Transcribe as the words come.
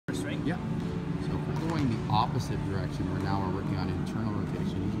opposite direction, where now we're working on internal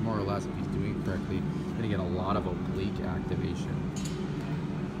rotation. He's more or less, if he's doing it correctly, going to get a lot of oblique activation.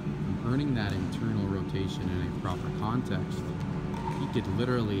 And earning that internal rotation in a proper context, he could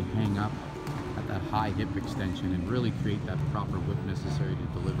literally hang up at that high hip extension and really create that proper whip necessary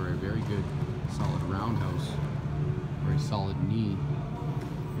to deliver a very good solid roundhouse or a solid knee.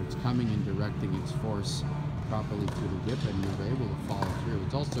 It's coming and directing its force properly to the hip, and you're able to follow through.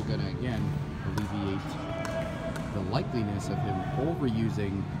 It's also going to, again, alleviate the likeliness of him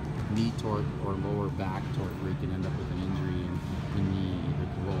overusing knee torque or lower back torque, where he can end up with an injury in the knee, the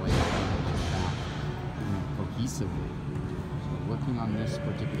groin, the back, cohesively. So working on this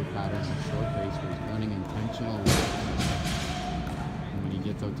particular pattern in short pace, where he's learning intentional work. And when he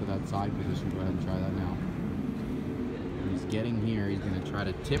gets out to that side position, go ahead and try that now. When he's getting here, he's going to try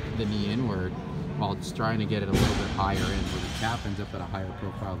to tip the knee inward while it's trying to get it a little bit higher in, where the calf ends up at a higher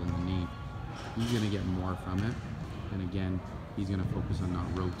profile than the knee. He's going to get more from it, and again, he's going to focus on not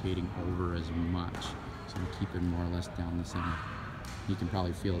rotating over as much. He's going to keep it more or less down the center. You can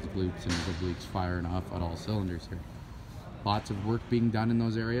probably feel his glutes and his obliques firing off at all cylinders here. Lots of work being done in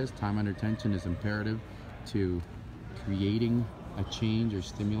those areas. Time under tension is imperative to creating a change or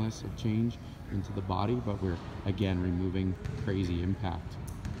stimulus of change into the body, but we're again removing crazy impact.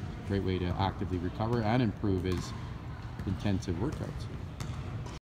 Great way to actively recover and improve is intensive workouts.